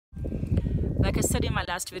said in my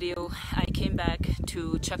last video, I came back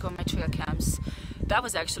to check on my trail cams. That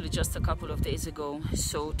was actually just a couple of days ago.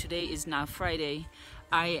 So today is now Friday.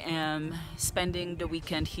 I am spending the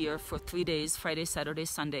weekend here for 3 days, Friday, Saturday,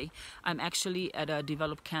 Sunday. I'm actually at a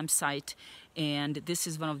developed campsite, and this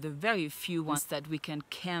is one of the very few ones that we can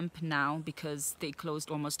camp now because they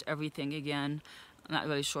closed almost everything again. I'm not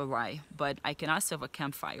really sure why, but I can also have a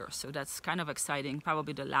campfire, so that's kind of exciting.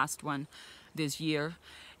 Probably the last one this year.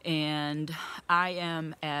 And I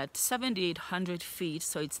am at 7,800 feet,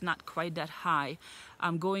 so it's not quite that high.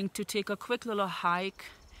 I'm going to take a quick little hike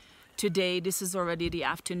today. This is already the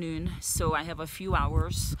afternoon, so I have a few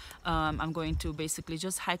hours. I'm going to basically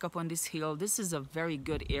just hike up on this hill. This is a very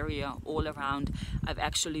good area all around. I've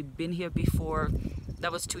actually been here before.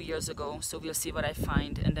 That was 2 years ago, so we'll see what I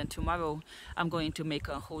find. And then tomorrow I'm going to make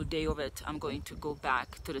a whole day of it. I'm going to go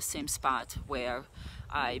back to the same spot where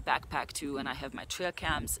I backpacked to, and I have my trail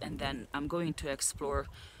cams, and then I'm going to explore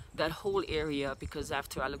that whole area because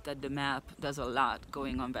after I looked at the map, there's a lot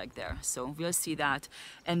going on back there. So we'll see that.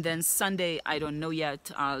 And then Sunday, I don't know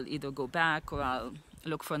yet. I'll either go back or I'll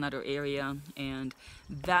look for another area, and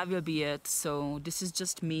that will be it. So this is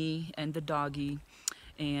just me and the doggy.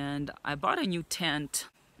 And I bought a new tent.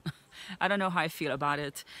 I don't know how I feel about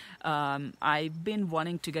it. I've been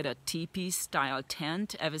wanting to get a teepee style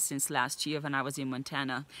tent ever since last year when I was in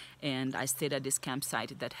Montana, and I stayed at this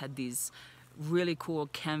campsite that had these really cool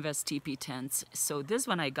canvas teepee tents. So this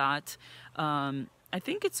one I got, I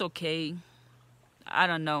think it's okay. I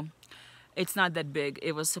don't know. It's not that big.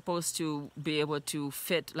 It was supposed to be able to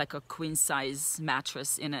fit like a queen size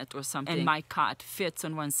mattress in it or something. And my cot fits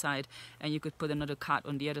on one side, and you could put another cot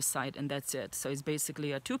on the other side, and that's it. So it's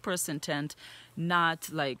basically a 2-person tent, not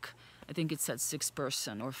like, I think it said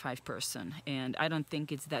 6-person or 5-person. And I don't think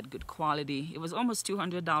it's that good quality. It was almost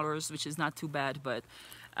 $200, which is not too bad, but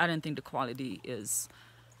I don't think the quality is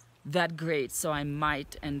that great. So I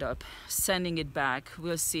might end up sending it back.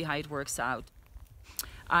 We'll see how it works out.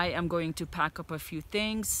 I am going to pack up a few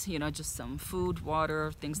things, you know, just some food,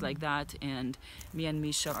 water, things like that. And me and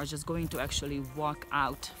Misha are just going to actually walk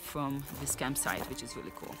out from this campsite, which is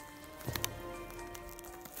really cool.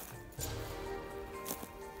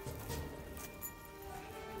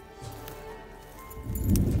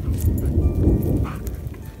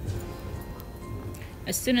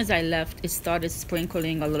 As soon as I left, it started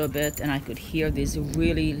sprinkling a little bit, and I could hear these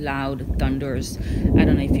really loud thunders. I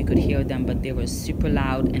don't know if you could hear them, but they were super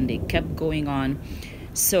loud and they kept going on.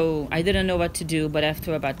 So I didn't know what to do, but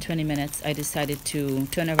after about 20 minutes, I decided to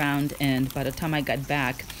turn around, and by the time I got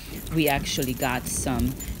back, we actually got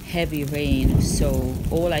some heavy rain. So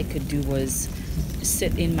all I could do was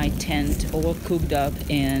sit in my tent all cooped up,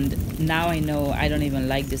 and now I know I don't even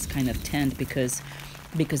like this kind of tent because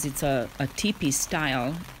it's a teepee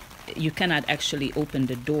style. You cannot actually open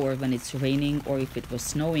the door when it's raining or if it was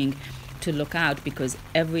snowing to look out because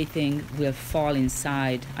everything will fall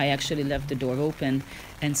inside. I actually left the door open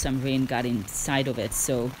and some rain got inside of it.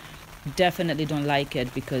 So definitely don't like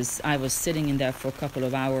it because I was sitting in there for a couple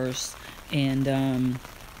of hours, and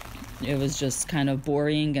it was just kind of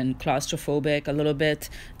boring and claustrophobic a little bit.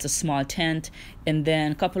 It's a small tent. And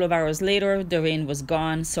then a couple of hours later, the rain was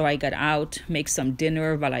gone. So I got out, make some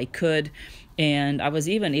dinner while I could. And I was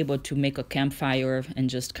even able to make a campfire and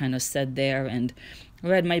just kind of sat there and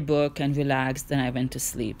read my book and relaxed. Then I went to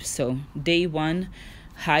sleep. So day 1,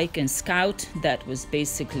 hike and scout, that was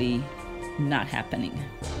basically not happening.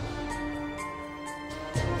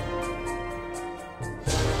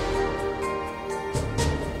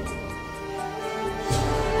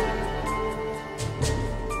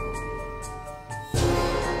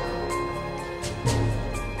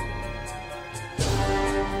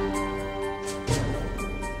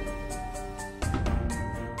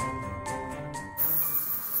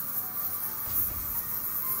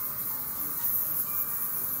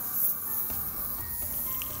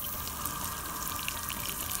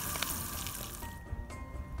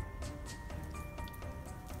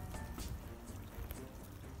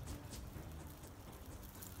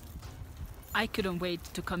 I couldn't wait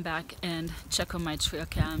to come back and check on my trail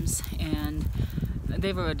cams, and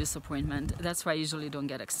they were a disappointment. That's why I usually don't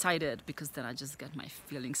get excited, because then I just get my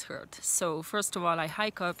feelings hurt. So first of all, I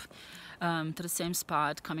hike up to the same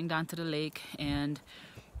spot, coming down to the lake, and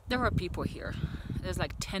there are people here. There's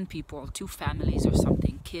like 10 people, 2 families or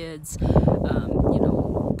something, kids, you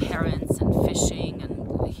know, parents, and fishing,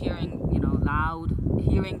 and hearing, you know, loud,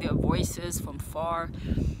 hearing their voices from far.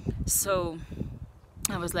 So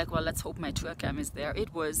I was like, well, let's hope my trail cam is there.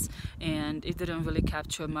 It was, and it didn't really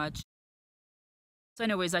capture much. So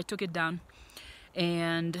anyways, I took it down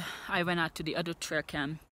and I went out to the other trail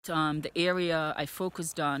cam. The area I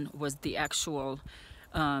focused on was the actual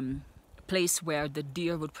place where the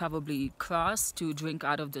deer would probably cross to drink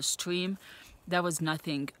out of the stream. That was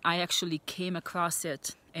nothing. I actually came across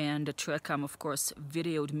it, and the trail cam, of course,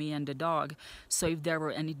 videoed me and the dog. So if there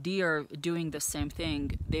were any deer doing the same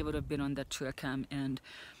thing, they would have been on that trail cam, and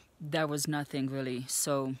there was nothing really.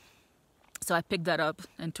 So I picked that up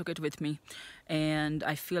and took it with me. And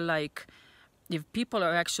I feel like if people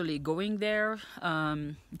are actually going there,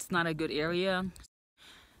 it's not a good area.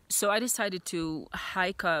 So I decided to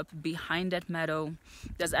hike up behind that meadow.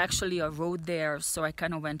 There's actually a road there, so I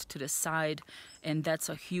kind of went to the side, and that's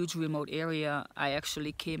a huge remote area. I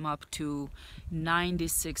actually came up to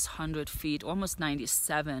 9,600 feet, almost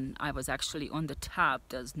 97. I was actually on the top.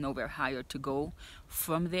 There's nowhere higher to go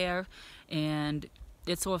from there, and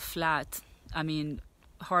it's all flat. I mean,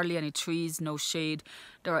 hardly any trees, no shade.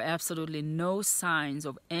 There are absolutely no signs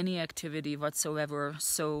of any activity whatsoever.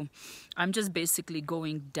 So I'm just basically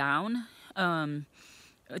going down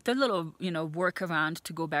with a little, workaround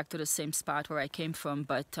to go back to the same spot where I came from.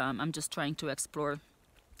 But I'm just trying to explore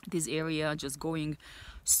this area, just going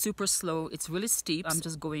super slow. It's really steep. I'm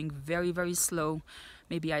just going very, very slow.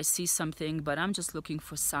 Maybe I see something, but I'm just looking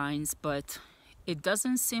for signs. But it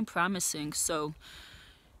doesn't seem promising. So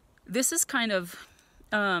this is kind of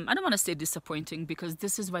I don't want to say disappointing, because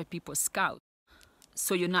this is why people scout.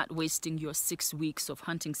 So you're not wasting your 6 weeks of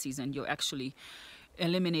hunting season. You're actually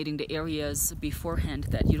eliminating the areas beforehand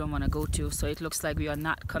that you don't want to go to. So it looks like we are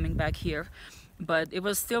not coming back here, but it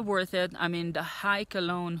was still worth it. I mean, the hike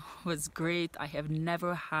alone was great. I have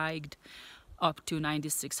never hiked up to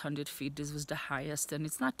 9,600 feet. This was the highest, and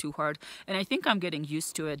it's not too hard. And I think I'm getting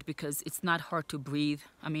used to it because it's not hard to breathe.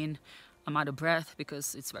 I mean, I'm out of breath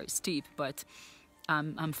because it's very steep, but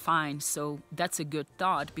I'm fine. So that's a good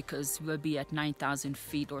thought, because we'll be at 9,000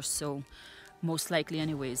 feet or so, most likely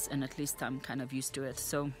anyways, and at least I'm kind of used to it.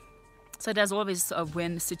 So there's always a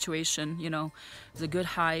win situation, It's a good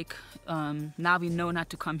hike. Now we know not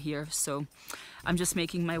to come here, so I'm just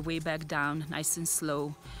making my way back down nice and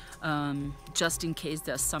slow, just in case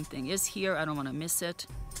there's something is here. I don't want to miss it.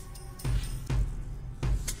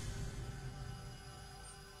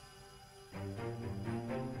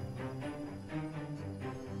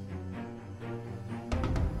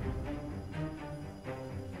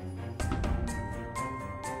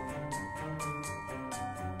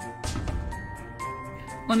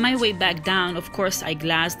 On my way back down, of course, I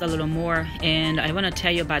glassed a little more, and I want to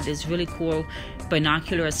tell you about this really cool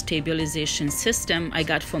binocular stabilization system I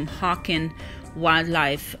got from Hawken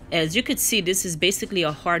Wildlife. As you could see, this is basically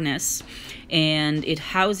a harness, and it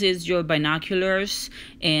houses your binoculars,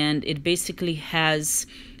 and it basically has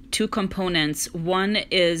two components. One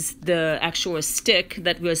is the actual stick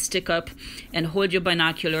that will stick up and hold your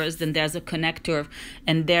binoculars. Then there's a connector,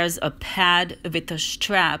 and there's a pad with a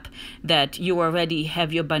strap that you already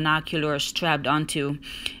have your binoculars strapped onto.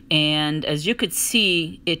 And as you could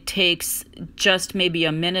see, it takes just maybe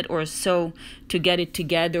a minute or so to get it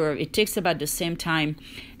together. It takes about the same time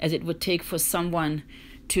as it would take for someone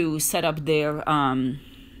to set up their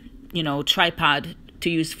tripod to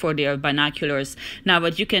use for their binoculars. Now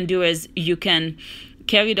what you can do is you can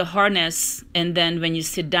carry the harness, and then when you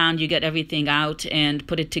sit down you get everything out and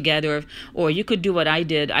put it together. Or you could do what I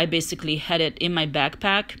did. I basically had it in my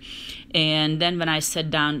backpack, and then when I sat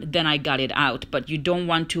down, then I got it out. But you don't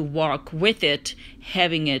want to walk with it,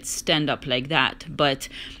 having it stand up like that. But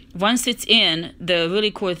once it's in, the really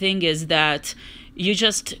cool thing is that you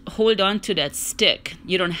just hold on to that stick.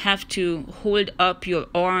 You don't have to hold up your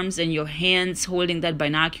arms and your hands holding that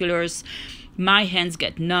binoculars. My hands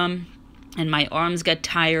get numb and my arms get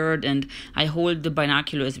tired, and I hold the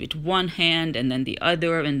binoculars with one hand and then the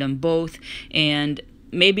other and then both. And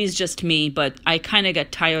maybe it's just me, but I kind of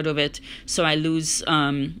get tired of it, so I lose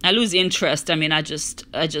interest. I mean, I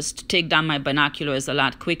just take down my binoculars a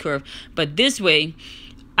lot quicker. But this way,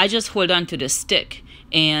 I just hold on to the stick,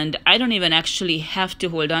 and I don't even actually have to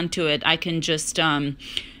hold on to it. I can just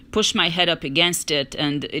push my head up against it,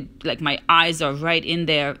 and my eyes are right in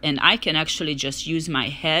there, and I can actually just use my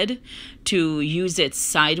head to use it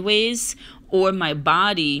sideways, or my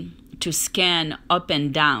body to scan up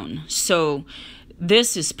and down. So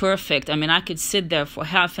this is perfect. I mean, I could sit there for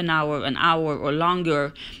half an hour or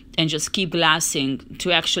longer and just keep glassing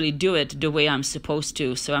to actually do it the way I'm supposed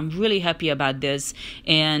to. So I'm really happy about this.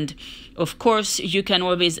 And Of course, you can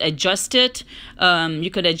always adjust it.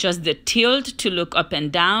 You could adjust the tilt to look up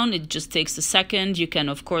and down. It just takes a second. You can,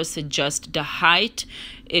 of course, adjust the height.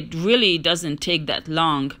 It really doesn't take that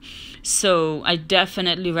long. So I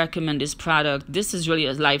definitely recommend this product. This is really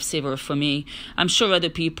a lifesaver for me. I'm sure other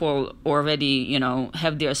people already, you know,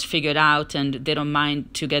 have theirs figured out and they don't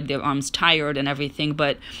mind to get their arms tired and everything.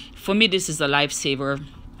 But for me, this is a lifesaver.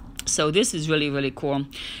 So this is really, really cool.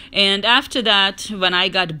 And after that, when I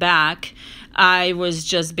got back, I was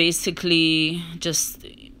just basically just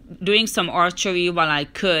doing some archery while I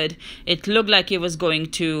could. It looked like it was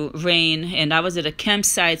going to rain, and I was at a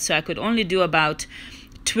campsite, so I could only do about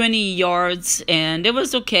 20 yards, and it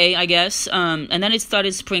was okay, I guess. And then it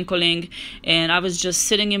started sprinkling, and I was just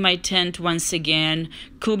sitting in my tent once again,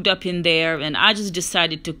 cooped up in there, and I just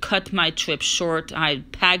decided to cut my trip short. I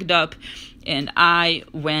packed up and I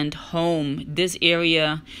went home. This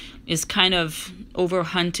area is kind of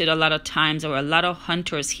overhunted a lot of times. There are a lot of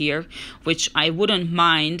hunters here, which I wouldn't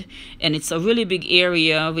mind, and it's a really big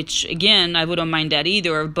area, which again, I wouldn't mind that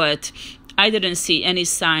either, but I didn't see any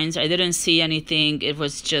signs. I didn't see anything. It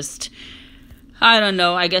was just, I don't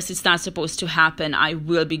know, I guess it's not supposed to happen. I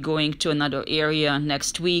will be going to another area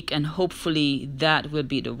next week, and hopefully that will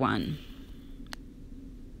be the one.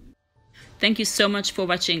 Thank you so much for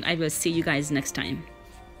watching. I will see you guys next time.